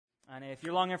And if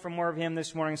you're longing for more of Him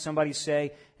this morning, somebody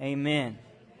say, Amen.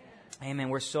 Amen.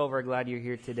 We're so very glad you're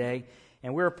here today.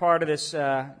 And we're a part of this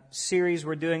series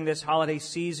we're doing this holiday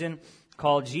season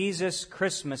called Jesus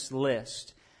Christmas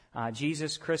List.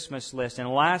 Jesus Christmas List. And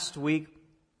last week,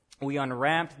 we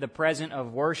unwrapped the present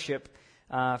of worship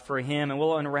for Him, and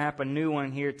we'll unwrap a new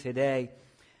one here today.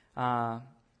 But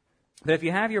if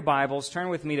you have your Bibles, turn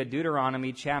with me to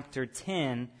Deuteronomy chapter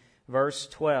 10, verse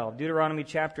 12. Deuteronomy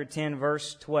chapter 10,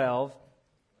 verse 12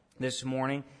 this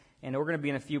morning. And we're going to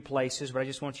be in a few places, but I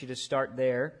just want you to start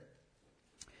there.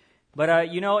 But,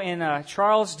 in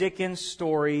Charles Dickens'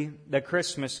 story, The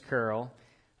Christmas Carol,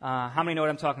 how many know what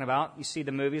I'm talking about? You see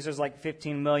the movies. There's like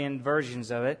 15 million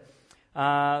versions of it.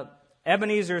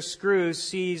 Ebenezer Scrooge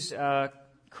sees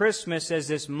Christmas as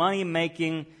this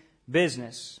money-making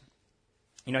business.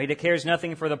 You know, he cares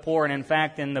nothing for the poor, and in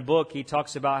fact, in the book, he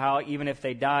talks about how even if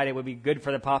they died, it would be good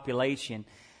for the population.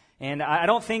 And I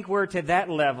don't think we're to that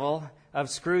level of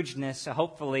Scroogeness,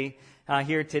 hopefully,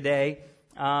 here today.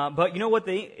 But you know what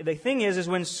the thing is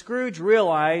when Scrooge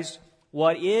realized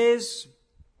what is,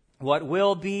 what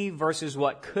will be versus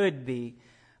what could be,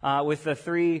 with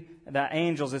the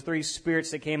angels, the three spirits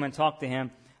that came and talked to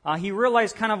him, he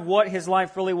realized kind of what his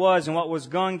life really was and what was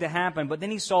going to happen. But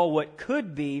then he saw what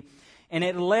could be, and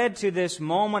it led to this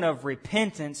moment of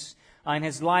repentance in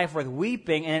his life with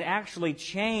weeping, and it actually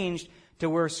changed to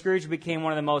where Scrooge became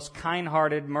one of the most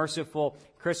kind-hearted, merciful,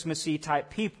 Christmassy type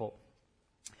people.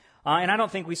 And I don't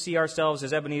think we see ourselves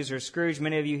as Ebenezer Scrooge.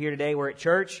 Many of you here today were at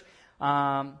church.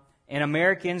 And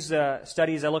Americans, the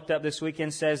studies I looked up this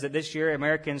weekend says that this year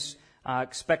Americans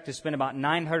expect to spend about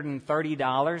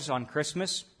 $930 on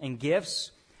Christmas in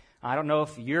gifts. I don't know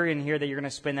if you're in here that you're going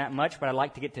to spend that much, but I'd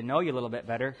like to get to know you a little bit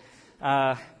better.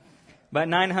 But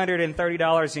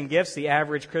 $930 in gifts, the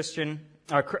average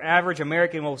average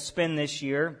American will spend this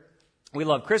year. We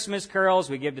love Christmas carols.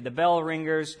 We give to the bell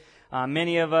ringers.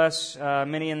 Many of us,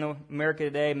 many in America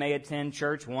today may attend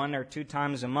church 1 or 2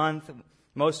 times a month.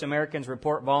 Most Americans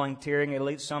report volunteering at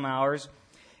least some hours.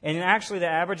 And actually, the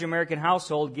average American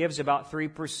household gives about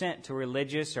 3% to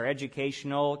religious or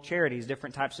educational charities,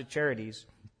 different types of charities.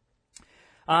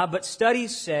 But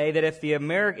studies say that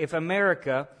if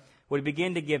America would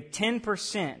begin to give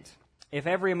 10%, if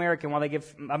every American, while they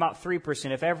give about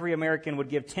 3%, if every American would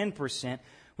give 10%,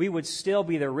 we would still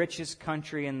be the richest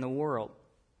country in the world.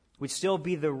 We'd still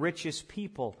be the richest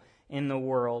people in the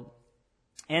world.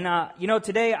 And,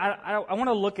 today I want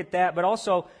to look at that, but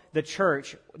also the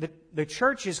church. The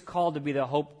church is called to be the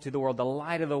hope to the world, the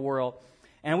light of the world.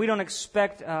 And we don't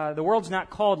expect, the world's not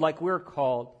called like we're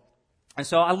called. And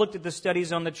so I looked at the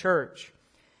studies on the church,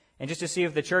 and just to see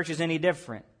if the church is any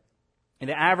different. And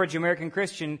the average American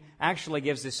Christian actually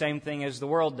gives the same thing as the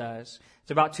world does. It's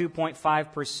about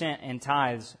 2.5% in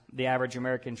tithes the average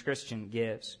American Christian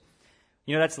gives.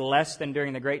 You know, that's less than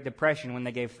during the Great Depression when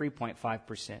they gave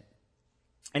 3.5%.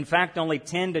 In fact, only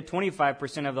 10 to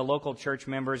 25% of the local church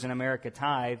members in America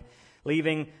tithe,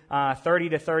 leaving 30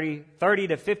 to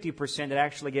 50% that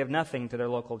actually give nothing to their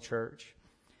local church.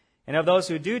 And of those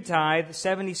who do tithe,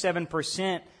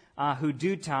 77% who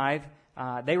do tithe,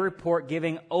 they report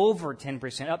giving over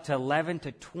 10%, up to 11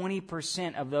 to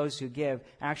 20% of those who give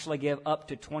actually give up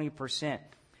to 20%.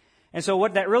 And so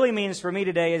what that really means for me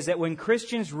today is that when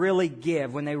Christians really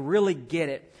give, when they really get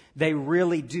it, they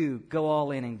really do go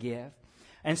all in and give.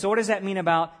 And so what does that mean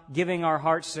about giving our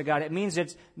hearts to God? It means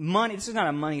it's money. This is not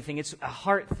a money thing. It's a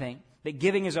heart thing. That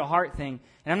giving is a heart thing.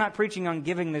 And I'm not preaching on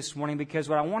giving this morning because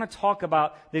what I want to talk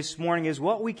about this morning is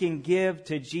what we can give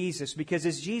to Jesus. Because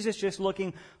is Jesus just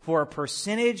looking for a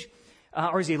percentage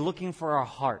or is He looking for our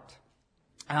heart?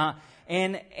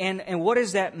 And what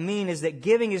does that mean is that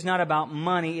giving is not about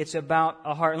money, it's about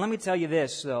a heart. And let me tell you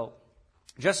this, though.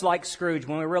 Just like Scrooge,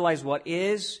 when we realize what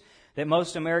is, that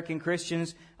most American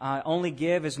Christians only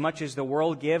give as much as the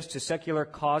world gives to secular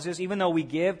causes, even though we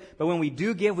give, but when we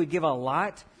do give, we give a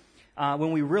lot.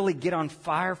 When we really get on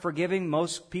fire for giving,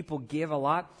 most people give a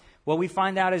lot. What we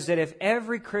find out is that if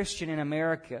every Christian in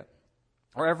America,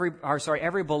 every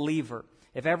believer,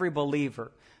 if every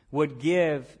believer would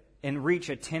give and reach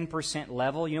a 10%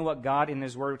 level, you know what God in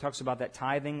His Word talks about that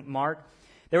tithing mark?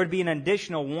 There would be an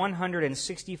additional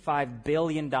 $165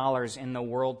 billion in the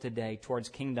world today towards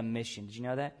kingdom mission. Did you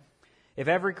know that? If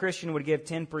every Christian would give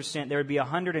 10%, there would be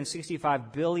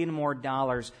 $165 billion more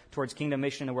towards kingdom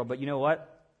mission in the world. But you know what?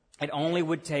 It only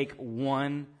would take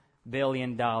 $1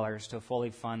 billion to fully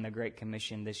fund the Great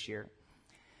Commission this year.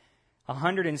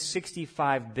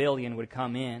 $165 billion would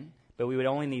come in, but we would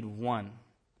only need one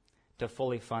to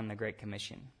fully fund the Great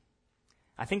Commission.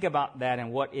 I think about that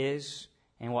and what is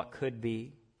and what could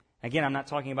be. Again, I'm not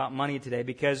talking about money today,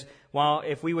 because while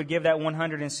if we would give that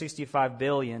 $165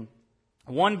 billion,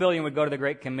 $1 billion would go to the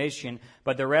Great Commission,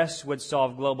 but the rest would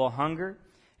solve global hunger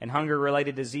and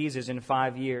hunger-related diseases in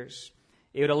 5 years.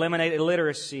 It would eliminate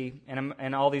illiteracy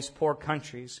in all these poor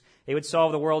countries. It would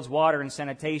solve the world's water and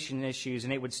sanitation issues,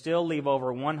 and it would still leave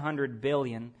over $100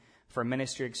 billion for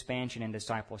ministry expansion and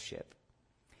discipleship.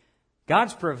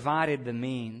 God's provided the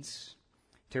means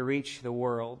to reach the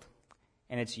world,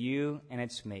 and it's you and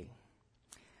it's me.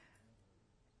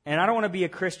 And I don't want to be a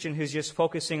Christian who's just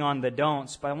focusing on the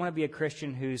don'ts, but I want to be a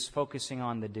Christian who's focusing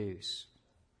on the do's.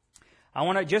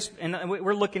 And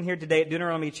we're looking here today at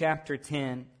Deuteronomy chapter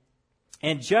 10.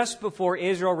 And just before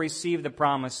Israel received the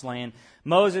promised land,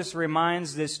 Moses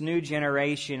reminds this new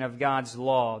generation of God's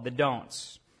law, the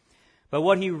don'ts. But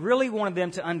what he really wanted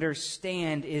them to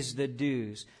understand is the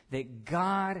do's, that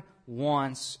God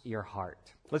wants your heart.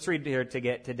 Let's read here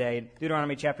today,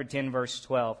 Deuteronomy chapter 10, verse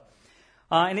 12.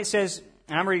 And it says,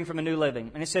 and I'm reading from the New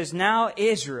Living, and it says, "Now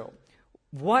Israel,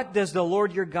 what does the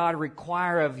Lord your God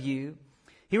require of you?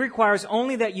 He requires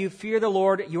only that you fear the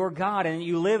Lord your God and that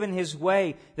you live in His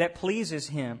way that pleases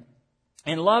Him,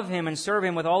 and love Him and serve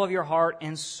Him with all of your heart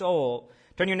and soul."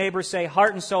 Turn your neighbor, say,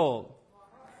 heart and soul.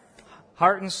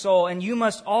 Heart and soul. "And you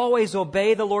must always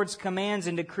obey the Lord's commands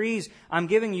and decrees I'm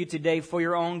giving you today for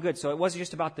your own good." So it wasn't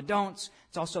just about the don'ts,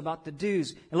 it's also about the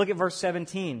do's. And look at verse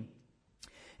 17.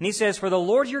 And he says, "For the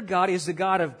Lord your God is the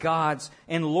God of gods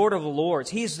and Lord of lords.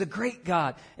 He is the great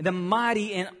God, the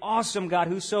mighty and awesome God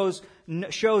who shows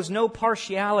no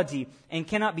partiality and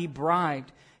cannot be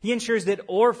bribed. He ensures that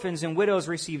orphans and widows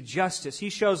receive justice. He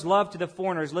shows love to the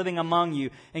foreigners living among you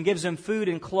and gives them food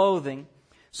and clothing.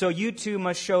 So you too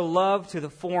must show love to the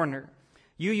foreigner.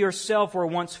 You yourself were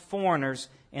once foreigners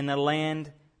in the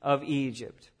land of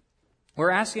Egypt." We're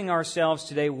asking ourselves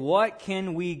today, what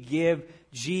can we give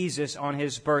Jesus on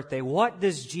His birthday? What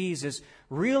does Jesus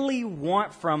really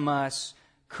want from us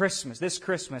this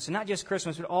Christmas? And not just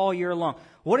Christmas, but all year long.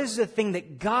 What is the thing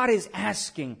that God is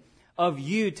asking of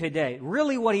you today?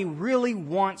 Really what He really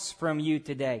wants from you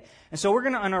today. And so we're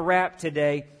going to unwrap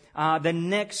today the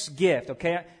next gift,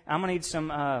 okay? I'm going to need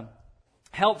some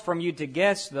help from you to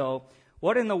guess, though,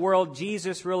 what in the world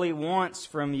Jesus really wants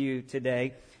from you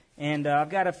today. And I've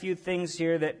got a few things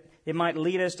here that it might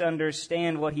lead us to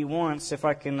understand what He wants, if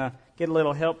I can get a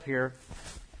little help here,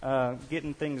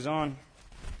 getting things on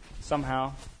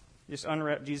somehow. Just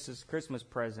unwrap Jesus' Christmas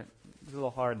present. It's a little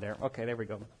hard there. Okay, there we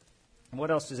go. What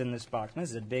else is in this box?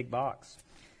 This is a big box.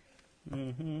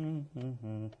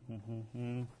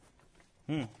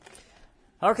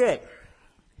 Okay.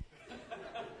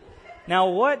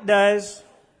 Now,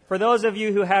 for those of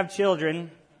you who have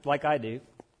children, like I do,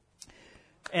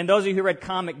 and those of you who read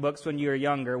comic books when you were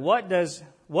younger, what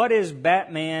is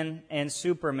Batman and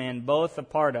Superman both a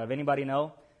part of? Anybody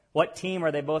know? What team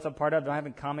are they both a part of? Do I have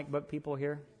any comic book people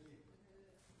here?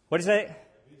 What is it?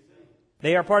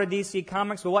 They are part of DC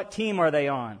Comics, but what team are they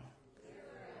on?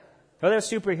 Oh, they're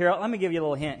superhero. Let me give you a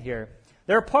little hint here.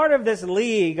 They're part of this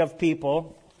league of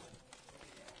people.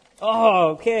 Oh,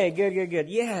 okay, good.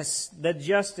 Yes, the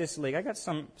Justice League. I got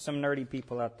some nerdy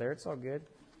people out there. It's all good.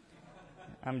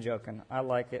 I'm joking. I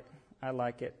like it.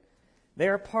 They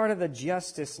are part of the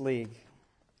Justice League.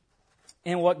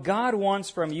 And what God wants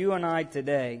from you and I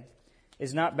today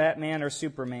is not Batman or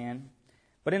Superman,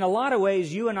 but in a lot of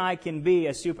ways, you and I can be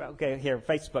okay, here,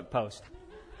 Facebook post.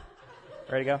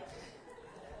 Ready to go?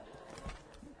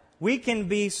 We can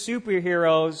be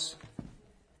superheroes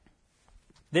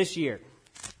this year.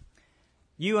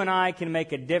 You and I can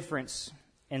make a difference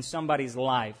in somebody's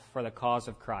life for the cause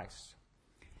of Christ.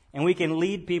 And we can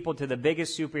lead people to the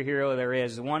biggest superhero there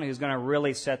is, the one who's going to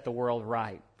really set the world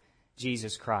right,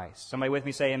 Jesus Christ. Somebody with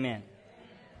me say amen.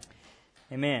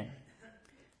 Amen.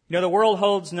 You know, the world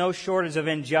holds no shortage of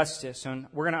injustice, and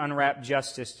we're going to unwrap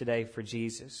justice today for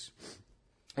Jesus.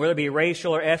 Whether it be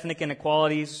racial or ethnic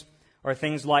inequalities or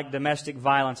things like domestic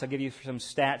violence, I'll give you some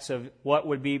stats of what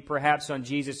would be perhaps on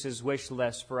Jesus' wish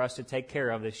list for us to take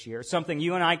care of this year. Something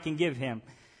you and I can give Him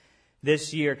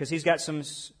this year, because He's got some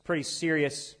pretty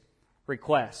serious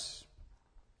requests.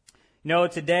 You know,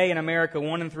 today in America,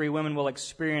 1 in 3 women will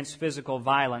experience physical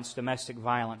violence, domestic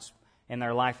violence, in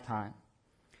their lifetime.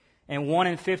 And 1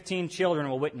 in 15 children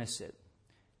will witness it.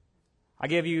 I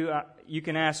give you, you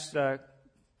can ask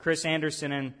Chris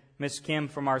Anderson and Miss Kim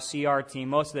from our CR team.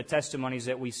 Most of the testimonies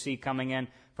that we see coming in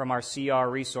from our CR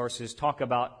resources talk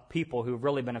about people who've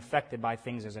really been affected by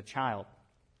things as a child.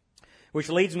 Which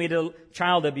leads me to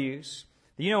child abuse.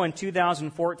 You know, in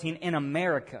 2014, in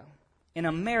America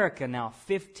now,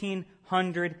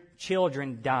 1,500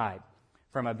 children died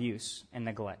from abuse and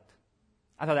neglect.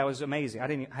 I thought that was amazing.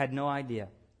 I had no idea.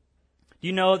 Do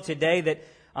you know today that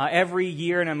every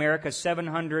year in America,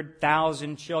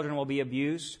 700,000 children will be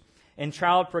abused? And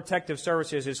Child Protective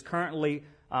Services is currently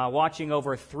watching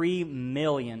over 3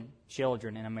 million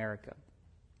children in America.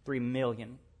 3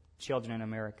 million children in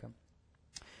America.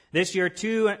 This year,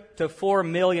 2 to 4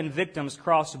 million victims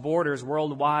crossed borders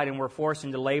worldwide and were forced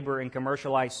into labor and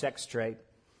commercialized sex trade.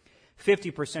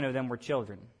 50% of them were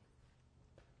children.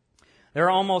 There are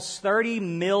almost 30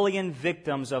 million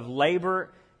victims of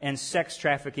labor and sex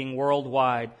trafficking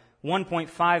worldwide.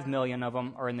 1.5 million of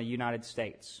them are in the United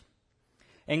States.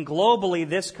 And globally,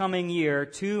 this coming year,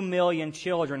 2 million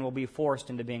children will be forced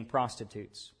into being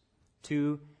prostitutes.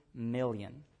 2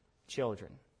 million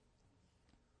children.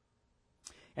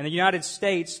 In the United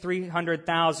States,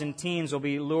 300,000 teens will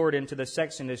be lured into the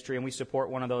sex industry, and we support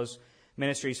one of those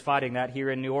ministries fighting that here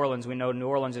in New Orleans. We know New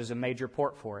Orleans is a major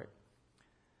port for it.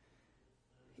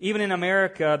 Even in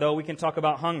America, though, we can talk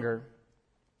about hunger.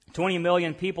 20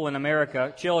 million people in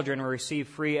America, children, will receive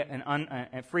free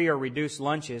or reduced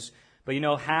lunches, but you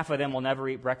know half of them will never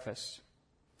eat breakfast.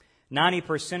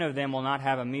 90% of them will not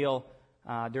have a meal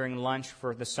during lunch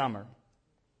for the summer.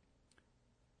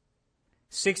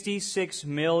 66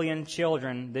 million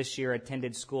children this year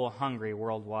attended school hungry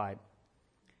worldwide.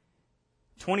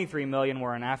 23 million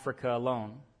were in Africa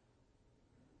alone.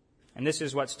 And this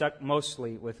is what stuck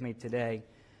mostly with me today,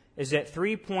 is that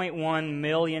 3.1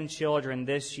 million children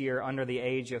this year under the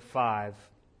age of 5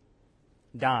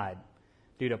 died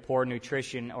due to poor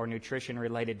nutrition or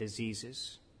nutrition-related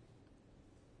diseases.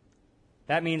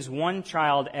 That means one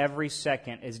child every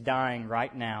second is dying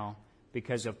right now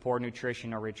because of poor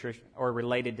nutrition or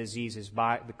related diseases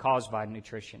caused by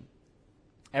nutrition.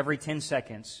 Every 10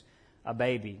 seconds, a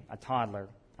baby, a toddler,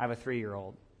 I have a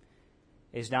 3-year-old,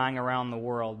 is dying around the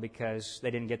world because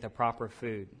they didn't get the proper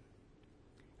food.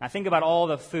 I think about all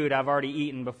the food I've already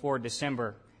eaten before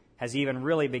December has even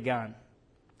really begun.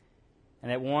 And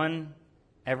that one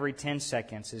every 10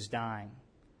 seconds is dying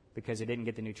because they didn't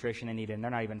get the nutrition they needed, and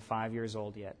they're not even 5 years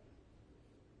old yet.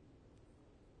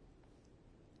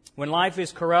 When life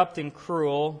is corrupt and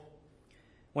cruel,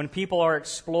 when people are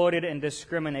exploited and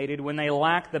discriminated, when they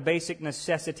lack the basic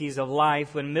necessities of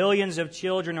life, when millions of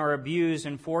children are abused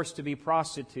and forced to be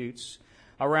prostitutes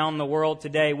around the world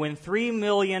today, when 3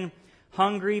 million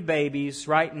hungry babies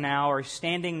right now are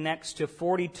standing next to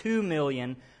 42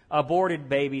 million aborted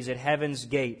babies at heaven's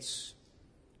gates,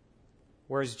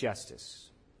 where's justice?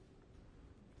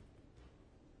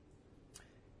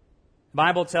 The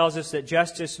Bible tells us that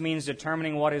justice means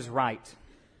determining what is right.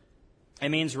 It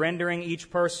means rendering each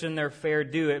person their fair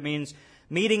due. It means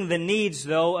meeting the needs,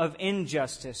 though, of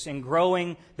injustice and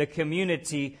growing the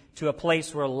community to a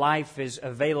place where life is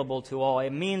available to all.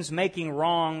 It means making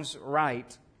wrongs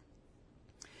right.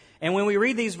 And when we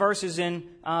read these verses in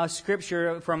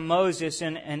Scripture from Moses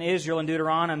and Israel and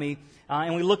Deuteronomy,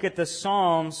 and we look at the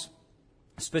Psalms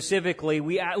specifically,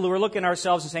 we're looking at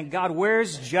ourselves and saying, God,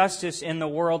 where's justice in the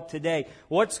world today?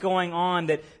 What's going on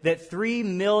that 3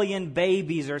 million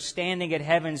babies are standing at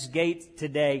heaven's gate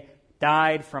today,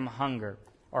 died from hunger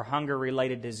or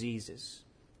hunger-related diseases?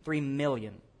 3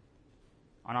 million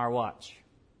on our watch.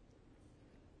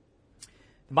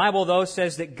 The Bible, though,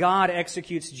 says that God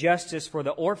executes justice for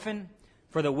the orphan,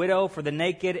 for the widow, for the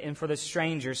naked, and for the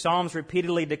stranger. Psalms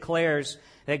repeatedly declares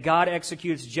that God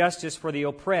executes justice for the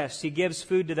oppressed. He gives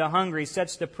food to the hungry,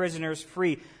 sets the prisoners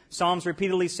free. Psalms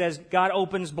repeatedly says God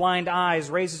opens blind eyes,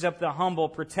 raises up the humble,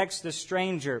 protects the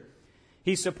stranger.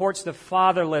 He supports the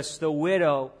fatherless, the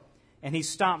widow, and He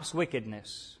stops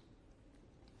wickedness.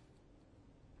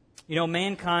 You know,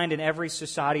 mankind in every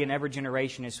society and every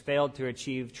generation has failed to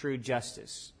achieve true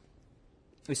justice.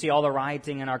 We see all the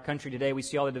rioting in our country today. We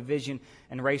see all the division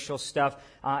and racial stuff.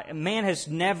 Man has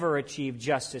never achieved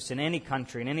justice in any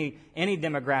country, in any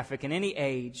demographic, in any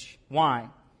age. Why?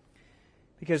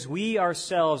 Because we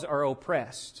ourselves are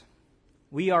oppressed.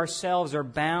 We ourselves are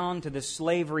bound to the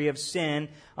slavery of sin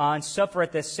and suffer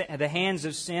at the hands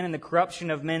of sin and the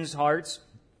corruption of men's hearts.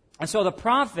 And so the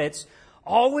prophets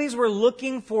always were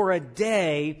looking for a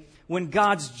day when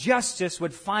God's justice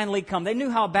would finally come. They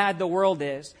knew how bad the world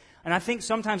is. And I think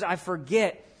sometimes I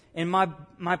forget in my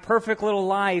perfect little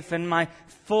life and my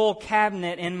full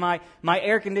cabinet and my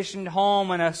air-conditioned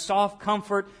home and a soft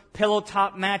comfort pillow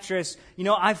top mattress. You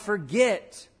know, I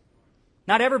forget.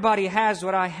 Not everybody has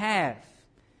what I have.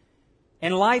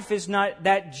 And life is not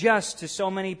that just to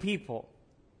so many people.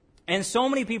 And so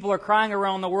many people are crying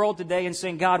around the world today and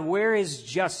saying, God, where is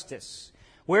justice?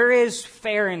 Where is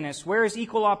fairness? Where is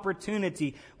equal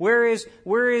opportunity? Where is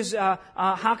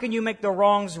how can you make the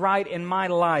wrongs right in my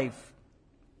life?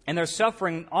 And they're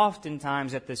suffering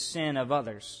oftentimes at the sin of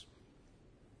others.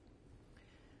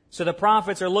 So the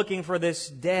prophets are looking for this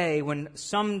day when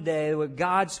someday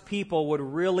God's people would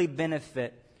really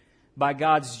benefit by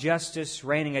God's justice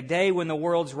reigning. A day when the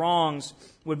world's wrongs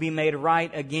would be made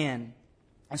right again.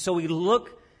 And so we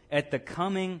look at the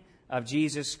coming of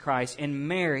Jesus Christ. And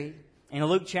Mary, in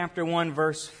Luke chapter 1,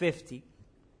 verse 50,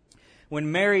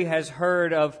 when Mary has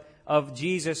heard of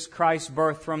Jesus Christ's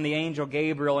birth from the angel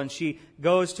Gabriel, and she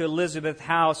goes to Elizabeth's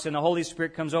house and the Holy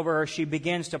Spirit comes over her, she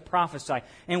begins to prophesy.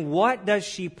 And what does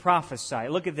she prophesy?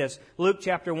 Look at this. Luke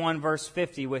chapter 1, verse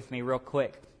 50 with me real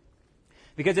quick.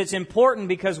 Because it's important,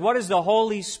 because what is the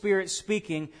Holy Spirit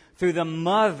speaking through the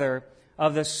mother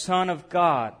of the Son of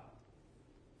God?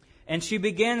 And she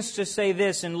begins to say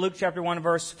this in Luke chapter 1,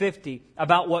 verse 50,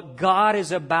 about what God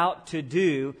is about to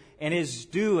do and is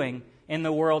doing in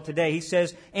the world today. He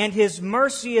says, "And His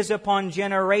mercy is upon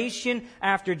generation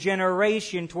after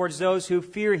generation towards those who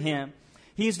fear Him.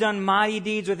 He's done mighty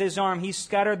deeds with His arm. He's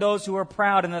scattered those who are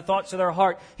proud in the thoughts of their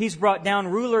heart. He's brought down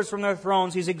rulers from their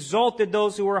thrones. He's exalted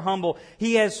those who are humble.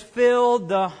 He has filled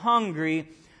the hungry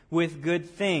with good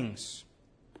things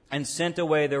and sent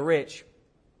away the rich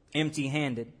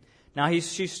empty-handed." Now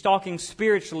she's talking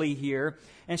spiritually here,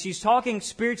 and she's talking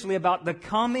spiritually about the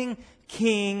coming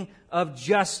King of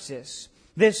justice.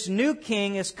 This new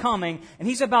king is coming, and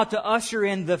He's about to usher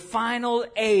in the final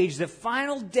age, the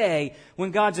final day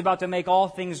when God's about to make all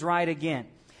things right again.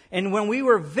 And when we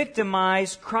were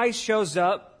victimized, Christ shows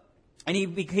up, and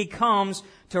He comes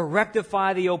to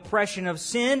rectify the oppression of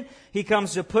sin. He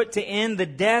comes to put to end the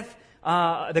death,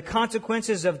 the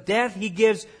consequences of death. He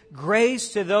gives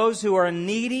grace to those who are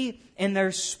needy in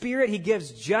their spirit. He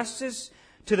gives justice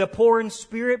to the poor in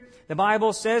spirit. The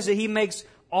Bible says that He makes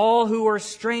all who are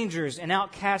strangers and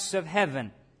outcasts of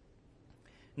heaven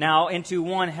now into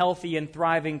one healthy and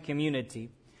thriving community.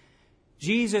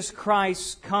 Jesus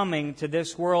Christ's coming to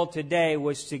this world today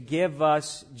was to give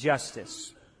us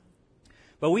justice.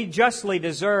 But we justly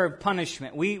deserve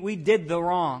punishment. We did the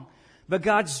wrong. But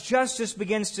God's justice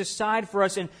begins to side for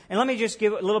us. And let me just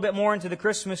give a little bit more into the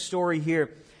Christmas story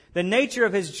here. The nature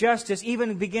of His justice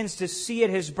even begins to see at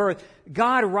His birth.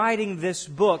 God writing this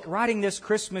book, writing this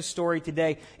Christmas story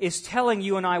today, is telling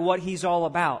you and I what He's all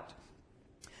about.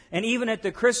 And even at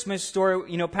the Christmas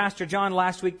story, Pastor John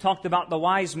last week talked about the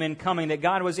wise men coming, that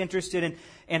God was interested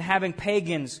in having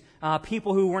pagans,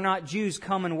 people who were not Jews,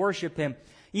 come and worship Him.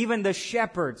 Even the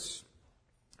shepherds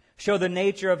show the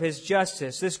nature of His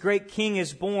justice. This great King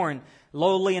is born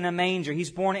lowly in a manger. He's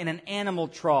born in an animal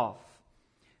trough.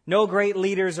 No great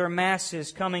leaders or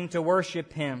masses coming to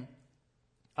worship Him.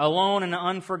 Alone in an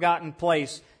unforgotten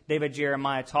place, David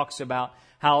Jeremiah talks about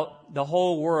how the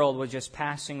whole world was just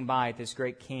passing by at this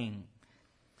great King.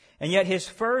 And yet His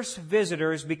first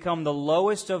visitors become the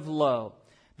lowest of low.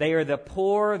 They are the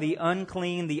poor, the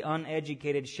unclean, the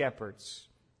uneducated shepherds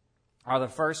are the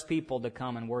first people to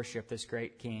come and worship this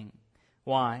great King.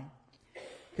 Why?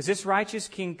 Because this righteous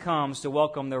King comes to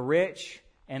welcome the rich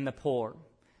and the poor,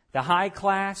 the high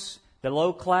class, the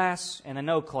low class, and the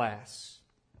no class.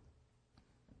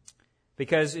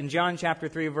 Because in John chapter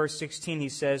 3, verse 16, He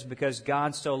says, "Because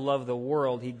God so loved the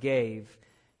world, He gave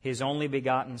His only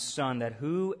begotten Son, that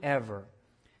whoever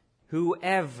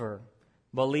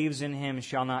believes in Him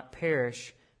shall not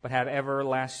perish, but have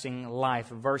everlasting life."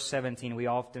 Verse 17, we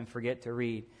often forget to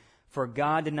read. "For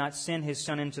God did not send His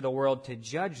Son into the world to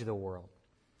judge the world,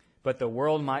 but the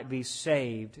world might be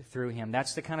saved through Him."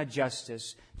 That's the kind of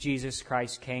justice Jesus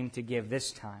Christ came to give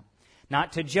this time.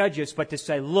 Not to judge us, but to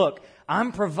say, look,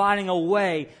 I'm providing a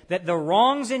way that the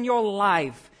wrongs in your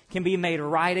life can be made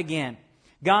right again.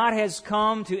 God has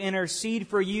come to intercede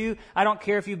for you. I don't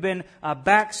care if you've been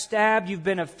backstabbed, you've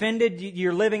been offended,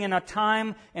 you're living in a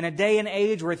time, in a day and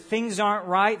age where things aren't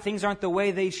right, things aren't the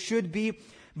way they should be.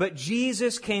 But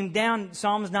Jesus came down.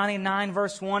 Psalms 99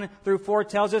 verse 1 through 4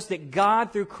 tells us that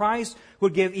God through Christ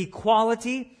would give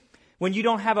equality. When you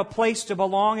don't have a place to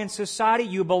belong in society,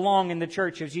 you belong in the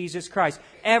church of Jesus Christ.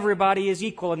 Everybody is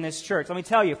equal in this church. Let me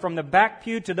tell you, from the back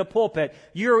pew to the pulpit,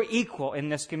 you're equal in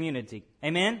this community.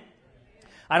 Amen?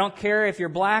 I don't care if you're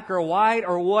black or white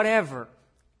or whatever.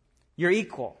 You're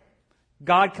equal.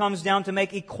 God comes down to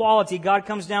make equality. God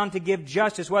comes down to give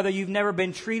justice. Whether you've never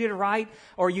been treated right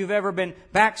or you've ever been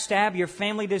backstabbed, your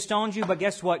family disowned you, but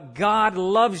guess what? God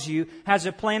loves you, has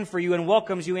a plan for you, and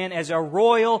welcomes you in as a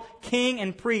royal king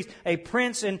and priest, a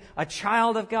prince and a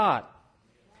child of God.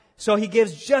 So He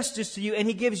gives justice to you and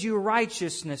He gives you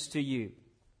righteousness to you.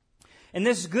 And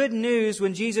this good news,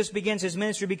 when Jesus begins His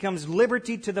ministry, becomes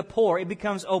liberty to the poor. It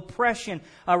becomes oppression,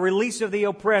 a release of the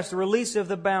oppressed, a release of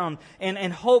the bound,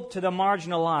 and hope to the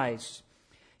marginalized.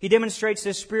 He demonstrates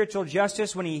this spiritual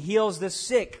justice when He heals the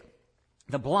sick,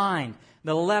 the blind,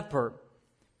 the leper.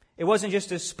 It wasn't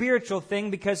just a spiritual thing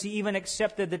because He even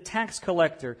accepted the tax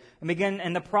collector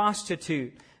and the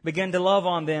prostitute, began to love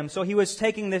on them. So He was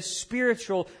taking this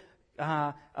spiritual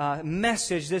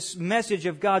message, this message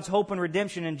of God's hope and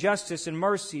redemption and justice and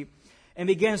mercy, and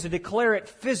begins to declare it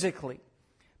physically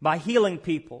by healing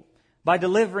people, by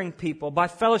delivering people, by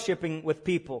fellowshipping with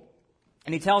people.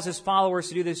 And He tells His followers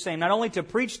to do the same, not only to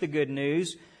preach the good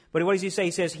news, but what does He say?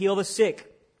 He says, heal the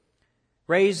sick,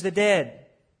 raise the dead,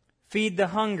 feed the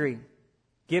hungry,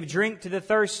 give drink to the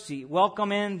thirsty,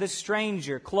 welcome in the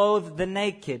stranger, clothe the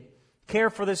naked, care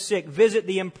for the sick, visit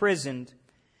the imprisoned.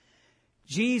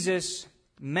 Jesus'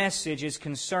 message is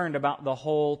concerned about the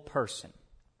whole person.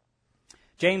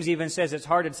 James even says it's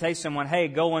hard to say to someone, hey,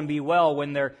 go and be well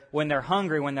when they're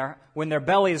hungry, when their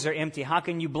bellies are empty. How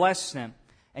can you bless them?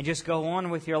 And just go on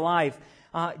with your life.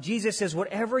 Jesus says,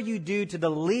 whatever you do to the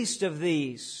least of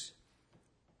these,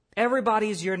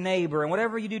 everybody's your neighbor, and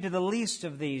whatever you do to the least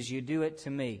of these, you do it to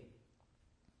me.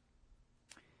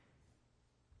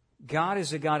 God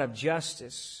is a God of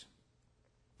justice,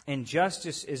 and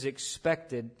justice is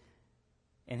expected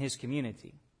in His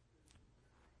community.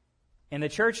 And the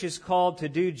church is called to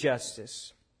do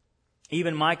justice.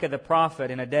 Even Micah the prophet,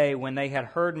 in a day when they had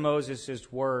heard Moses'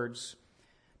 words,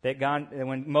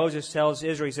 when Moses tells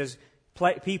Israel, he says,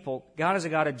 people, God is a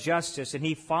God of justice, and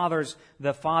He fathers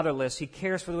the fatherless. He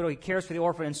cares for the widow. He cares for the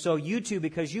orphan. And so you too,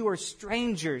 because you are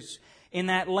strangers in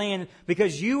that land,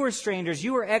 because you were strangers,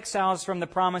 you were exiles from the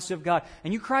promise of God,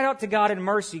 and you cried out to God in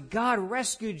mercy, God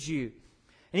rescued you.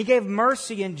 And He gave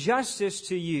mercy and justice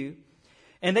to you.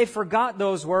 And they forgot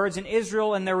those words, and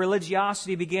Israel and their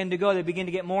religiosity began to go. They began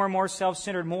to get more and more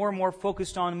self-centered, more and more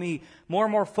focused on me, more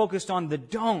and more focused on the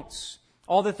don'ts,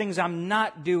 all the things I'm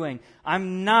not doing.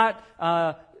 I'm not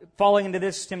falling into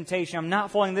this temptation. I'm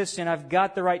not falling into this sin. I've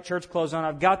got the right church clothes on.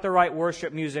 I've got the right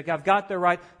worship music. I've got the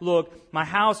right look. My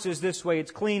house is this way.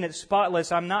 It's clean. It's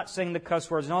spotless. I'm not saying the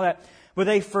cuss words and all that. But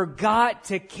they forgot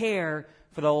to care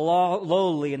for the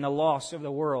lowly and the lost of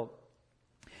the world.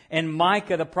 And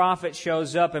Micah the prophet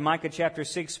shows up in Micah chapter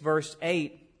 6 verse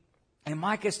 8. And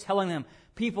Micah's telling them,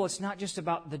 people, it's not just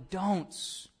about the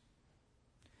don'ts.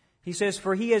 He says,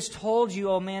 for He has told you,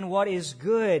 O man, what is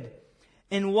good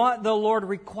and what the Lord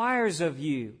requires of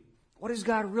you. What does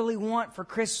God really want for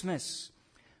Christmas?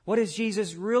 What does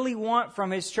Jesus really want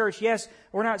from His church? Yes,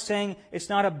 we're not saying it's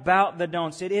not about the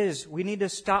don'ts. It is. We need to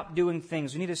stop doing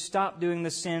things. We need to stop doing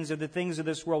the sins of the things of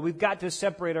this world. We've got to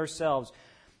separate ourselves.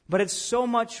 But it's so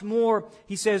much more.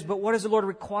 He says, but what does the Lord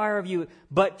require of you?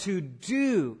 But to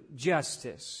do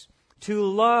justice, to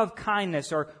love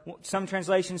kindness, or some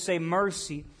translations say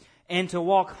mercy, and to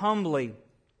walk humbly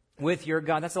with your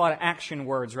God. That's a lot of action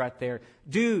words right there.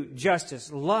 Do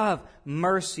justice, love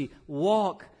mercy,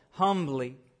 walk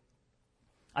humbly.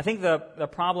 I think the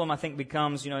problem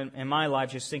becomes, in my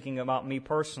life, just thinking about me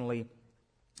personally,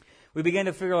 we begin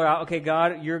to figure out, okay,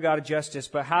 God, you're God of justice,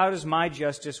 but how does my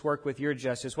justice work with your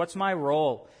justice? What's my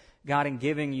role, God, in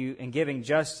giving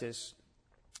justice?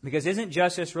 Because isn't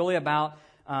justice really about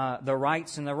the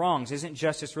rights and the wrongs? Isn't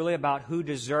justice really about who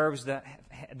deserves the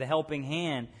helping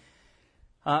hand?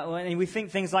 And we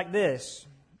think things like this.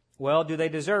 Well, do they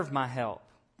deserve my help?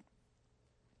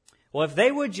 Well, if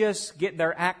they would just get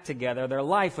their act together, their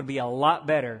life would be a lot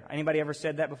better. Anybody ever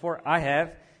said that before? I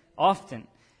have, often.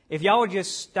 If y'all would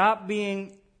just stop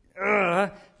being,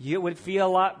 it would feel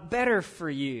a lot better for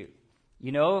you.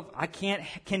 I can't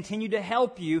continue to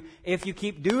help you if you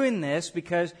keep doing this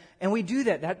and we do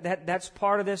that. That's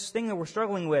part of this thing that we're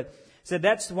struggling with. So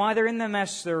that's why they're in the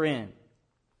mess they're in.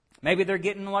 Maybe they're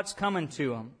getting what's coming to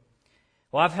them.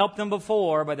 Well, I've helped them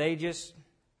before, but they just,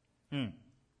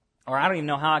 or I don't even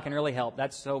know how I can really help.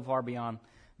 That's so far beyond,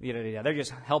 they're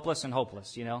just helpless and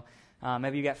hopeless,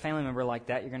 Maybe you got a family member like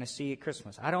that you're going to see at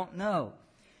Christmas. I don't know.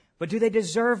 But do they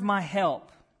deserve my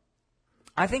help?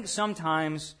 I think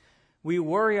sometimes we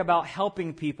worry about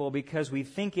helping people because we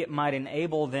think it might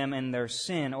enable them in their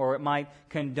sin, or it might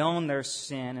condone their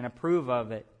sin and approve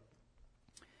of it.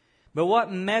 But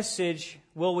what message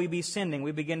will we be sending?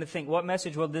 We begin to think, what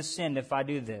message will this send if I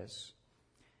do this?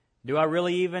 Do I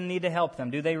really even need to help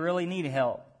them? Do they really need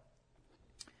help?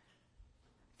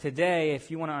 Today,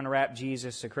 if you want to unwrap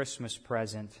Jesus a Christmas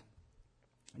present,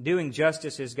 doing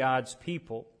justice as God's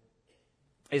people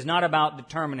is not about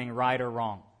determining right or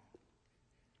wrong.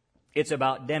 It's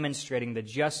about demonstrating the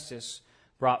justice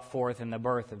brought forth in the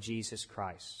birth of Jesus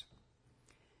Christ.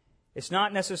 It's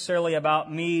not necessarily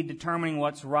about me determining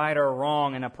what's right or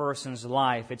wrong in a person's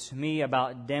life. It's me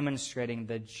about demonstrating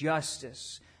the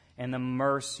justice and the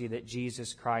mercy that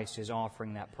Jesus Christ is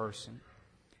offering that person.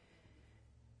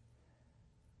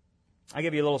 I'll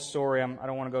give you a little story. I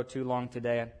don't want to go too long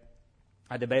today.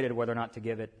 I debated whether or not to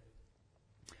give it.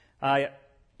 A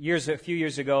few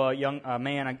years ago, a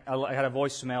man, I had a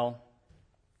voicemail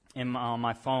on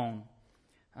my phone.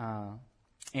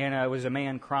 And it was a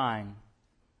man crying,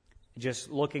 just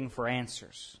looking for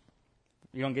answers.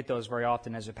 You don't get those very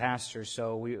often as a pastor,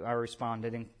 so I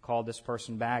responded and called this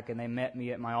person back, and they met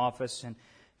me at my office and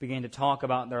began to talk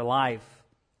about their life.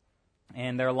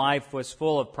 And their life was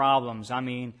full of problems. I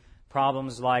mean,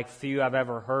 problems like few I've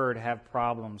ever heard have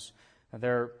problems.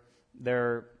 They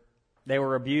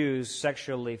were abused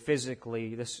sexually,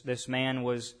 physically. This man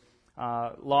was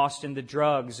lost into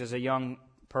drugs as a young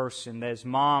person. His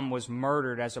mom was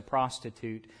murdered as a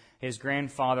prostitute. His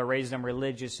grandfather raised them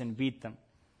religious and beat them.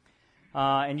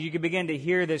 And you could begin to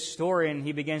hear this story, and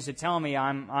he begins to tell me,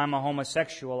 I'm a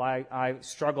homosexual. I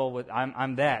struggle with,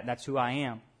 I'm that. That's who I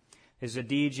am. He's a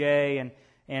DJ,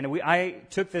 and I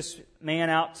took this man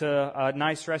out to a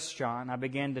nice restaurant. I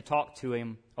began to talk to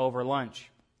him over lunch.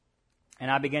 And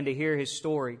I began to hear his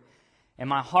story. And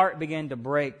my heart began to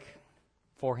break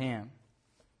for him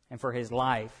and for his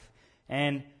life.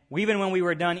 And even when we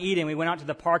were done eating, we went out to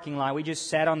the parking lot. We just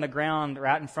sat on the ground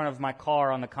right in front of my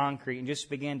car on the concrete and just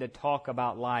began to talk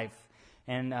about life.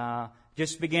 And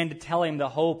just began to tell him the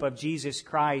hope of Jesus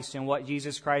Christ and what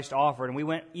Jesus Christ offered. And we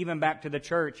went even back to the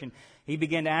church, and he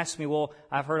began to ask me, well,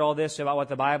 I've heard all this about what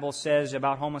the Bible says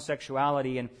about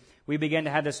homosexuality. And we began to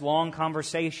have this long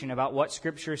conversation about what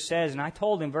Scripture says. And I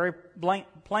told him very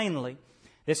plainly,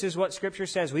 this is what Scripture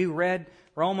says. We read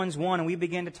Romans 1, and we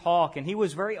began to talk. And he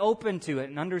was very open to it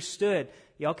and understood.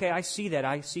 Yeah, okay, I see that.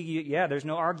 I see you. Yeah, there's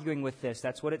no arguing with this.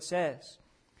 That's what it says.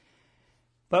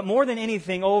 But more than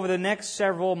anything, over the next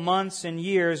several months and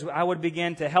years, I would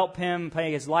begin to help him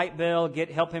pay his light bill,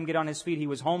 help him get on his feet. He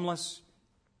was homeless.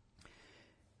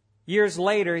 Years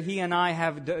later, he and I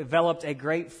have developed a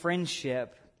great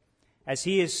friendship as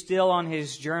he is still on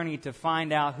his journey to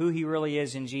find out who he really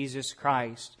is in Jesus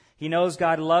Christ. He knows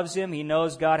God loves him. He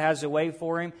knows God has a way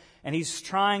for him. And he's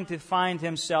trying to find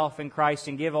himself in Christ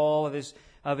and give all of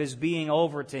his being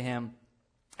over to Him.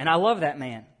 And I love that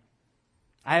man.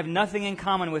 I have nothing in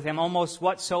common with him almost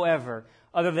whatsoever,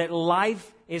 other than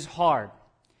life is hard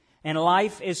and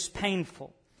life is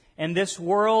painful. And this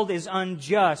world is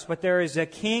unjust, but there is a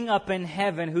King up in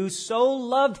heaven who so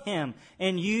loved him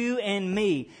and you and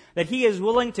me that He is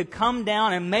willing to come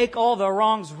down and make all the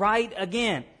wrongs right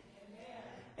again. Amen.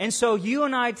 And so you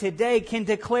and I today can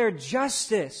declare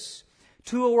justice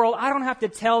to a world. I don't have to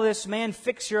tell this man,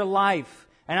 fix your life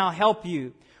and I'll help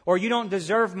you. Or you don't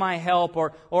deserve my help,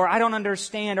 or I don't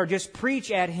understand, or just preach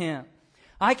at him.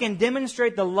 I can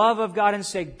demonstrate the love of God and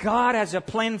say, God has a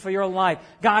plan for your life.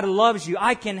 God loves you.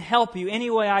 I can help you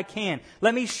any way I can.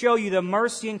 Let me show you the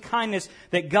mercy and kindness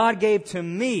that God gave to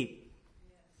me.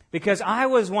 Because I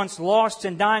was once lost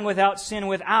and dying without sin,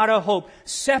 without a hope,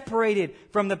 separated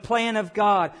from the plan of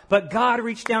God. But God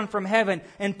reached down from heaven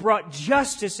and brought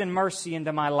justice and mercy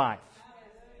into my life.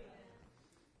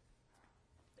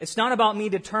 It's not about me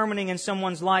determining in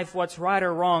someone's life what's right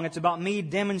or wrong. It's about me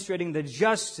demonstrating the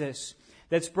justice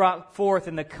that's brought forth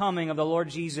in the coming of the Lord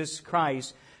Jesus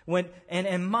Christ.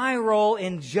 And my role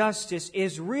in justice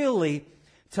is really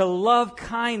to love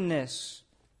kindness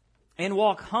and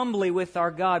walk humbly with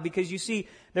our God. Because you see,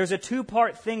 there's a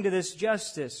two-part thing to this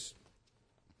justice.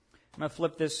 I'm going to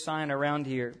flip this sign around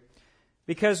here.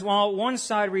 Because while one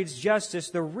side reads justice,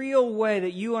 the real way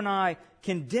that you and I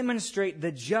can demonstrate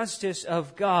the justice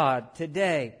of God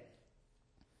today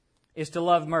is to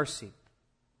love mercy.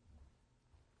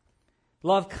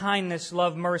 Love kindness,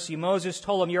 love mercy. Moses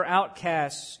told them, you're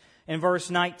outcasts. In verse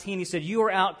 19, he said, you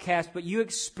are outcasts, but you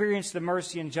experience the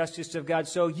mercy and justice of God,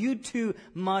 so you too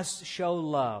must show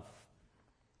love.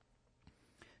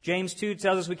 James 2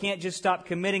 tells us we can't just stop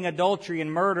committing adultery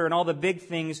and murder and all the big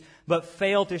things, but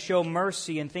fail to show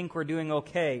mercy and think we're doing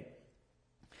okay.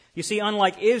 You see,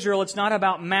 unlike Israel, it's not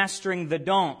about mastering the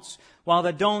don'ts. While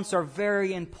the don'ts are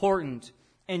very important,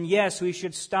 and yes, we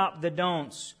should stop the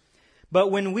don'ts.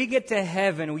 But when we get to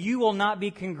heaven, you will not be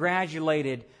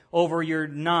congratulated over your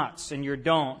nots and your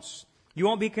don'ts. You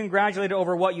won't be congratulated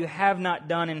over what you have not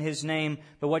done in His name,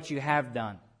 but what you have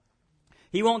done.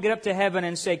 He won't get up to heaven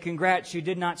and say, congrats, you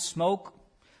did not smoke,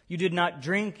 you did not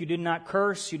drink, you did not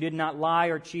curse, you did not lie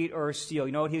or cheat or steal.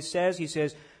 You know what He says? He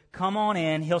says, come on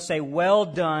in. He'll say, well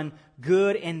done,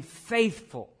 good and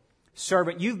faithful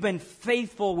servant. You've been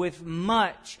faithful with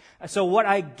much. So what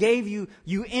I gave you,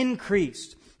 you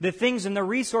increased. The things and the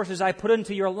resources I put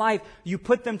into your life, you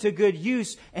put them to good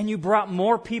use, and you brought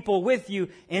more people with you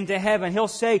into heaven. He'll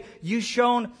say, you've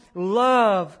shown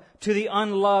love to the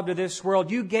unloved of this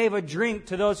world. You gave a drink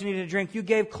to those who needed a drink. You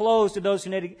gave clothes to those who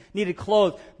needed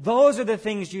clothes. Those are the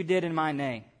things you did in my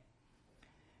name.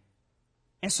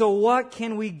 And so what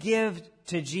can we give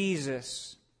to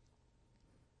Jesus?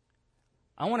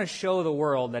 I want to show the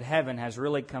world that heaven has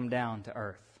really come down to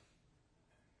earth.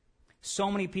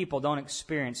 So many people don't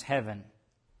experience heaven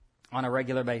on a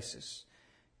regular basis.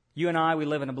 You and I, we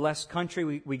live in a blessed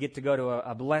country. We get to go to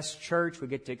a blessed church. We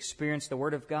get to experience the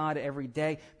Word of God every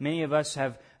day. Many of us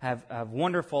have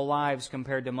wonderful lives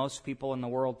compared to most people in the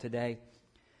world today.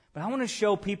 But I want to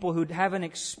show people who haven't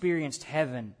experienced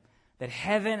heaven that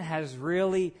heaven has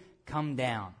really come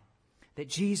down. That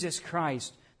Jesus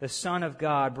Christ, the Son of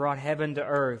God, brought heaven to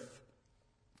earth.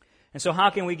 And so how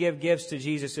can we give gifts to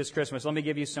Jesus this Christmas? Let me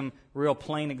give you some real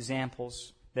plain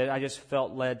examples that I just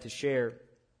felt led to share.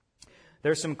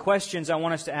 There are some questions I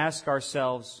want us to ask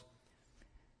ourselves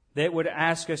that would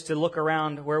ask us to look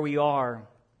around where we are.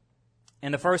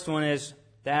 And the first one is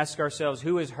to ask ourselves,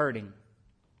 who is hurting?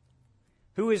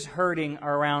 Who is hurting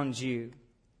around you?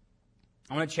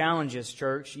 I want to challenge us,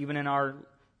 church, even in our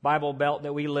Bible Belt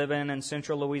that we live in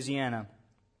central Louisiana.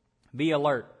 Be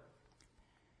alert.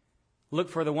 Look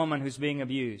for the woman who's being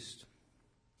abused.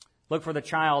 Look for the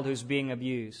child who's being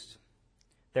abused.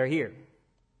 They're here.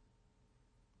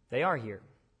 They are here.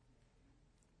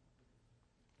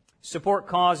 Support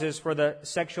causes for the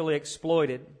sexually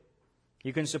exploited.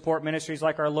 You can support ministries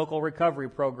like our local recovery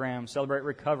program, Celebrate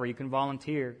Recovery. You can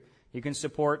volunteer. You can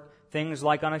support things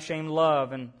like Unashamed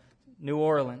Love in New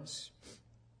Orleans.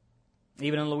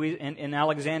 Even in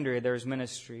Alexandria, there's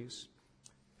ministries.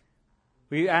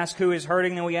 We ask who is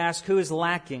hurting, then we ask who is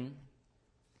lacking.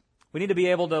 We need to be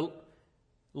able to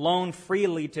loan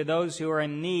freely to those who are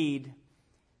in need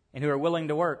and who are willing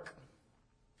to work.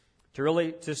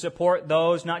 To support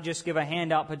those, not just give a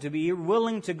handout, but to be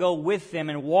willing to go with them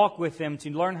and walk with them, to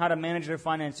learn how to manage their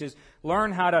finances,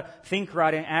 learn how to think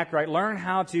right and act right, learn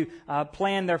how to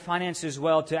plan their finances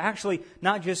well, to actually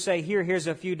not just say, here's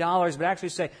a few dollars, but actually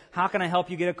say, how can I help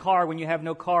you get a car when you have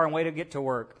no car and way to get to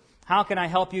work? How can I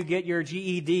help you get your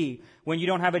GED when you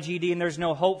don't have a GED and there's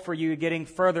no hope for you getting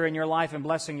further in your life and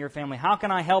blessing your family? How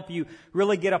can I help you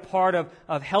really get a part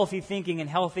of healthy thinking and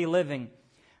healthy living?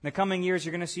 In the coming years,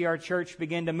 you're going to see our church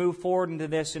begin to move forward into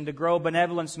this and to grow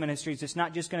benevolence ministries. It's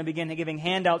not just going to begin to giving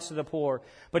handouts to the poor,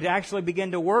 but to actually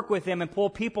begin to work with them and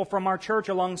pull people from our church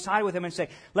alongside with them and say,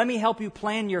 let me help you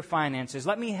plan your finances.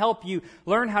 Let me help you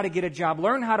learn how to get a job,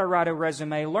 learn how to write a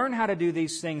resume, learn how to do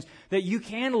these things, that you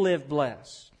can live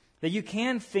blessed. That you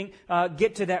can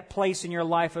get to that place in your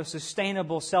life of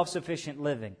sustainable, self-sufficient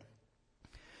living.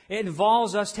 It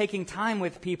involves us taking time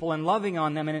with people and loving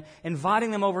on them and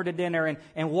inviting them over to dinner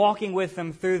and walking with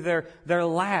them through their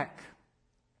lack.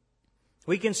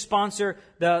 We can sponsor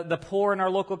the poor in our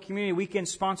local community. We can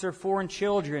sponsor foreign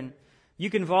children.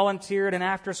 You can volunteer at an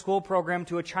after-school program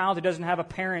to a child who doesn't have a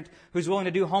parent who's willing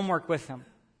to do homework with them.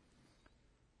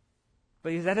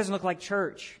 But that doesn't look like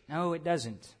church. No, it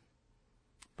doesn't.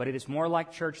 But it is more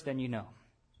like church than you know.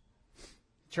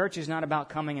 Church is not about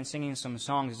coming and singing some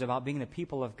songs. It's about being the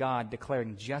people of God,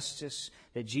 declaring justice,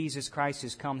 that Jesus Christ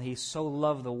has come. He so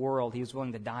loved the world, He was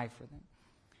willing to die for them.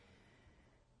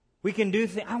 We can do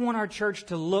things. I want our church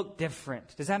to look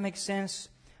different. Does that make sense?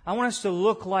 I want us to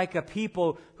look like a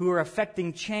people who are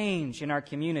affecting change in our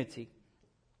community.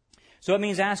 So it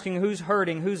means asking who's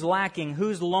hurting, who's lacking,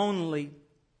 who's lonely.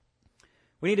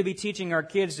 We need to be teaching our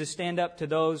kids to stand up to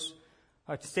those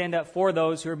to stand up for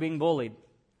those who are being bullied.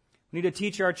 We need to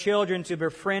teach our children to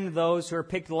befriend those who are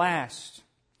picked last,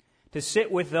 to sit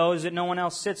with those that no one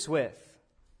else sits with,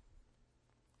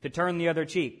 to turn the other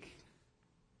cheek,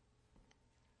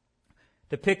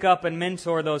 to pick up and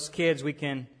mentor those kids. We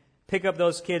can pick up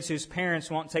those kids whose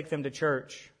parents won't take them to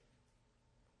church.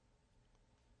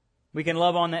 We can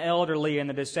love on the elderly and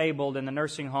the disabled in the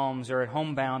nursing homes or at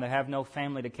homebound that have no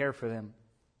family to care for them.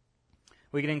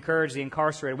 We can encourage the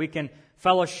incarcerated. We can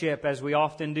fellowship, as we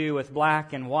often do, with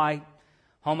black and white,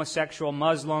 homosexual,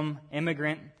 Muslim,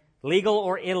 immigrant, legal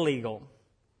or illegal.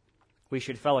 We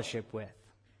should fellowship with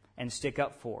and stick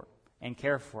up for and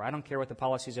care for. I don't care what the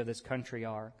policies of this country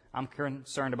are. I'm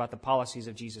concerned about the policies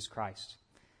of Jesus Christ.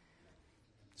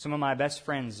 Some of my best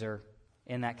friends are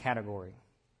in that category.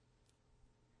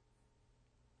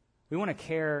 We want to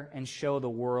care and show the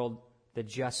world the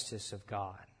justice of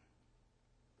God,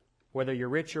 whether you're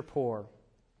rich or poor.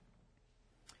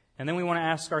 And then we want to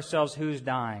ask ourselves who's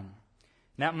dying.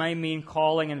 And that may mean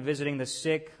calling and visiting the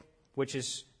sick, which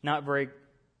is not very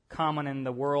common in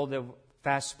the world of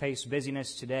fast-paced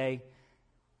busyness today.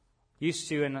 Used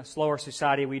to, in a slower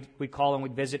society, we'd call and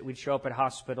we'd visit, we'd show up at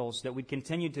hospitals, that we'd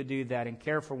continue to do that and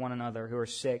care for one another who are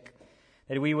sick,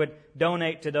 that we would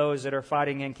donate to those that are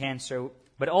fighting in cancer.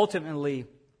 But ultimately,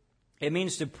 it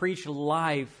means to preach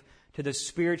life to the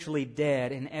spiritually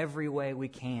dead in every way we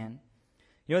can.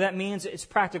 You know, that means it's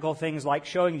practical things like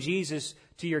showing Jesus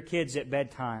to your kids at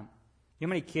bedtime. You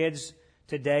know how many kids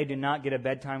today do not get a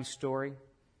bedtime story?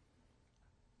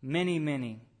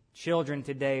 Many children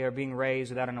today are being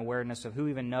raised without an awareness of who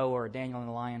even Noah or Daniel and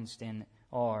the lion's den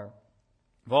are.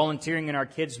 Volunteering in our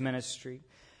kids' ministry.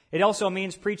 It also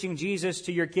means preaching Jesus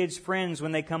to your kids' friends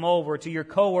when they come over, to your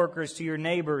coworkers, to your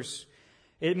neighbors.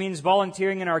 It means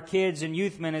volunteering in our kids and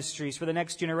youth ministries for the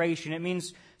next generation. It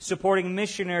means supporting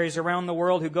missionaries around the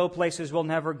world who go places we'll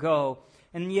never go.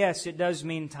 And yes, it does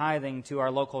mean tithing to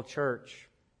our local church.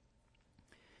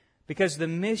 Because the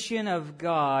mission of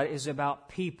God is about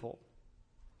people.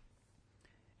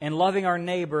 And loving our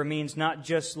neighbor means not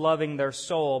just loving their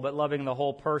soul, but loving the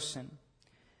whole person.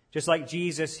 Just like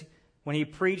Jesus, when He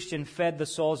preached and fed the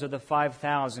souls of the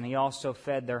 5,000, He also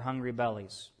fed their hungry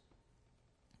bellies.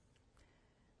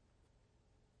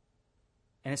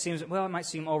 And it might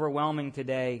seem overwhelming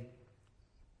today.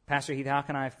 Pastor Heath, how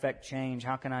can I affect change?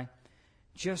 How can I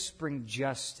just bring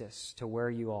justice to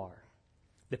where you are?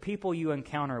 The people you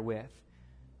encounter with.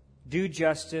 Do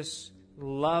justice,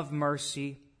 love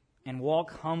mercy, and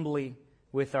walk humbly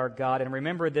with our God. And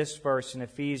remember this verse in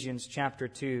Ephesians chapter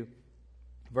 2,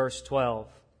 verse 12.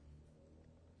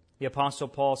 The Apostle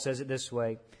Paul says it this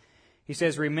way. He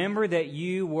says, "Remember that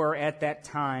you were at that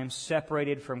time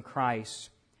separated from Christ.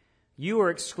 You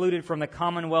were excluded from the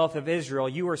commonwealth of Israel.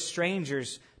 You were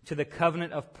strangers to the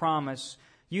covenant of promise.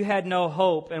 You had no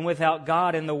hope and without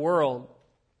God in the world.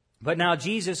 But now in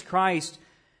Jesus Christ,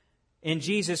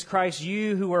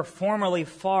 you who were formerly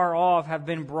far off have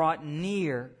been brought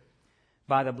near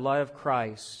by the blood of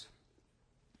Christ."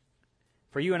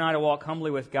 For you and I to walk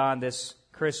humbly with God this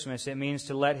Christmas, it means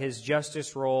to let His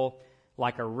justice roll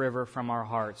like a river from our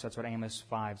hearts. That's what Amos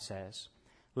 5 says.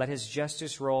 Let His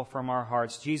justice roll from our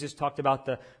hearts. Jesus talked about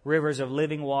the rivers of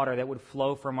living water that would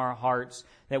flow from our hearts,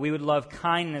 that we would love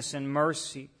kindness and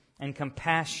mercy and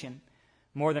compassion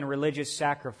more than religious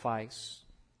sacrifice.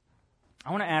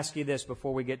 I want to ask you this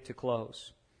before we get to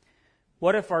close.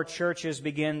 What if our churches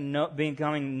begin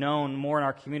becoming known more in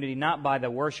our community, not by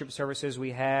the worship services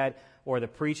we had or the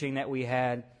preaching that we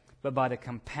had, but by the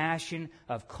compassion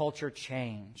of culture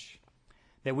change?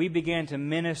 That we begin to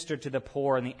minister to the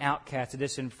poor and the outcasts, the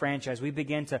disenfranchised. We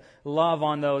begin to love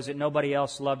on those that nobody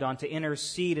else loved on, to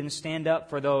intercede and stand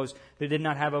up for those that did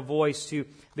not have a voice, to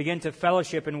begin to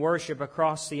fellowship and worship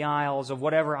across the aisles of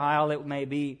whatever aisle it may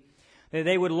be. That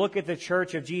they would look at the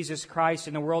church of Jesus Christ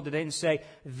in the world today and say,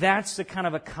 that's the kind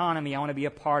of economy I want to be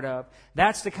a part of.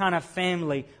 That's the kind of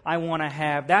family I want to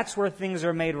have. That's where things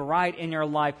are made right in your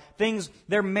life.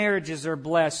 Their marriages are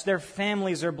blessed. Their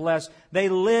families are blessed. They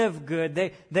live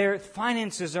good. Their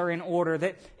finances are in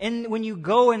order. And when you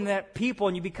go in that people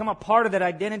and you become a part of that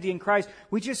identity in Christ,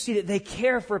 we just see that they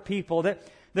care for people. That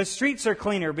the streets are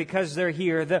cleaner because they're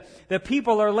here. The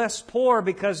people are less poor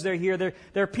because they're here.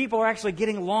 Their people are actually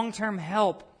getting long-term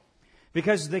help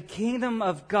because the kingdom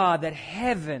of God, that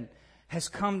heaven, has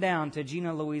come down to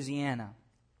Gina, Louisiana.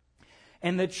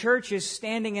 And the church is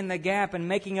standing in the gap and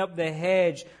making up the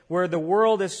hedge where the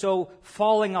world is so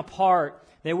falling apart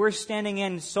that we're standing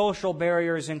in social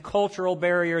barriers and cultural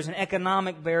barriers and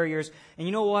economic barriers. And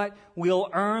you know what? We'll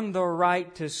earn the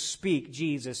right to speak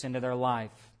Jesus into their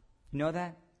life. You know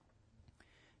that?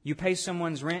 You pay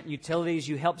someone's rent, utilities,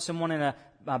 you help someone in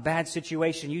a bad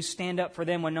situation, you stand up for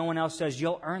them when no one else does,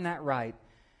 you'll earn that right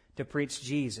to preach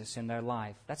Jesus in their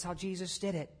life. That's how Jesus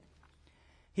did it.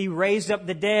 He raised up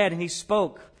the dead and He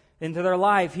spoke into their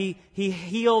life. He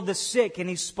healed the sick and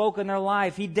He spoke in their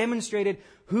life. He demonstrated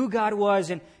who God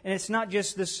was. And it's not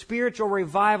just the spiritual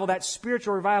revival. That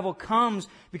spiritual revival comes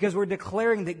because we're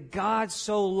declaring that God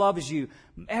so loves you.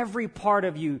 Every part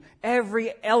of you,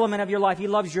 every element of your life. He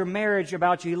loves your marriage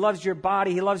about you. He loves your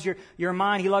body. He loves your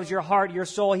mind. He loves your heart, your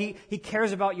soul. He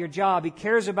cares about your job. He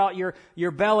cares about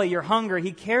your belly, your hunger.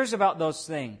 He cares about those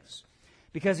things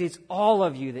because it's all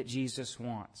of you that Jesus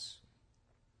wants.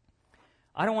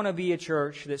 I don't want to be a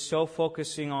church that's so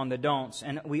focusing on the don'ts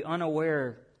and we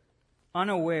unaware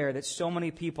that so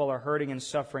many people are hurting and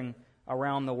suffering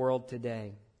around the world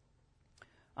today.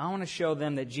 I want to show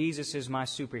them that Jesus is my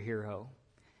superhero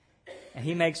and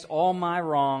He makes all my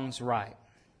wrongs right.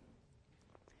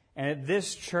 And that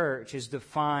this church is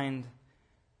defined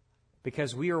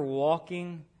because we are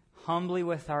walking humbly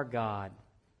with our God,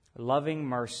 loving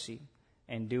mercy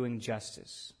and doing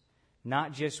justice.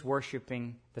 not just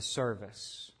worshiping the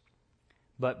service,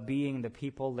 but being the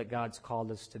people that God's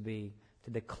called us to be,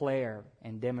 to declare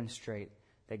and demonstrate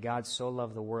that God so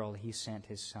loved the world, He sent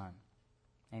His Son.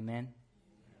 Amen?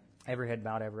 Every head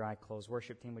bowed, every eye closed.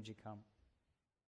 Worship team, would you come?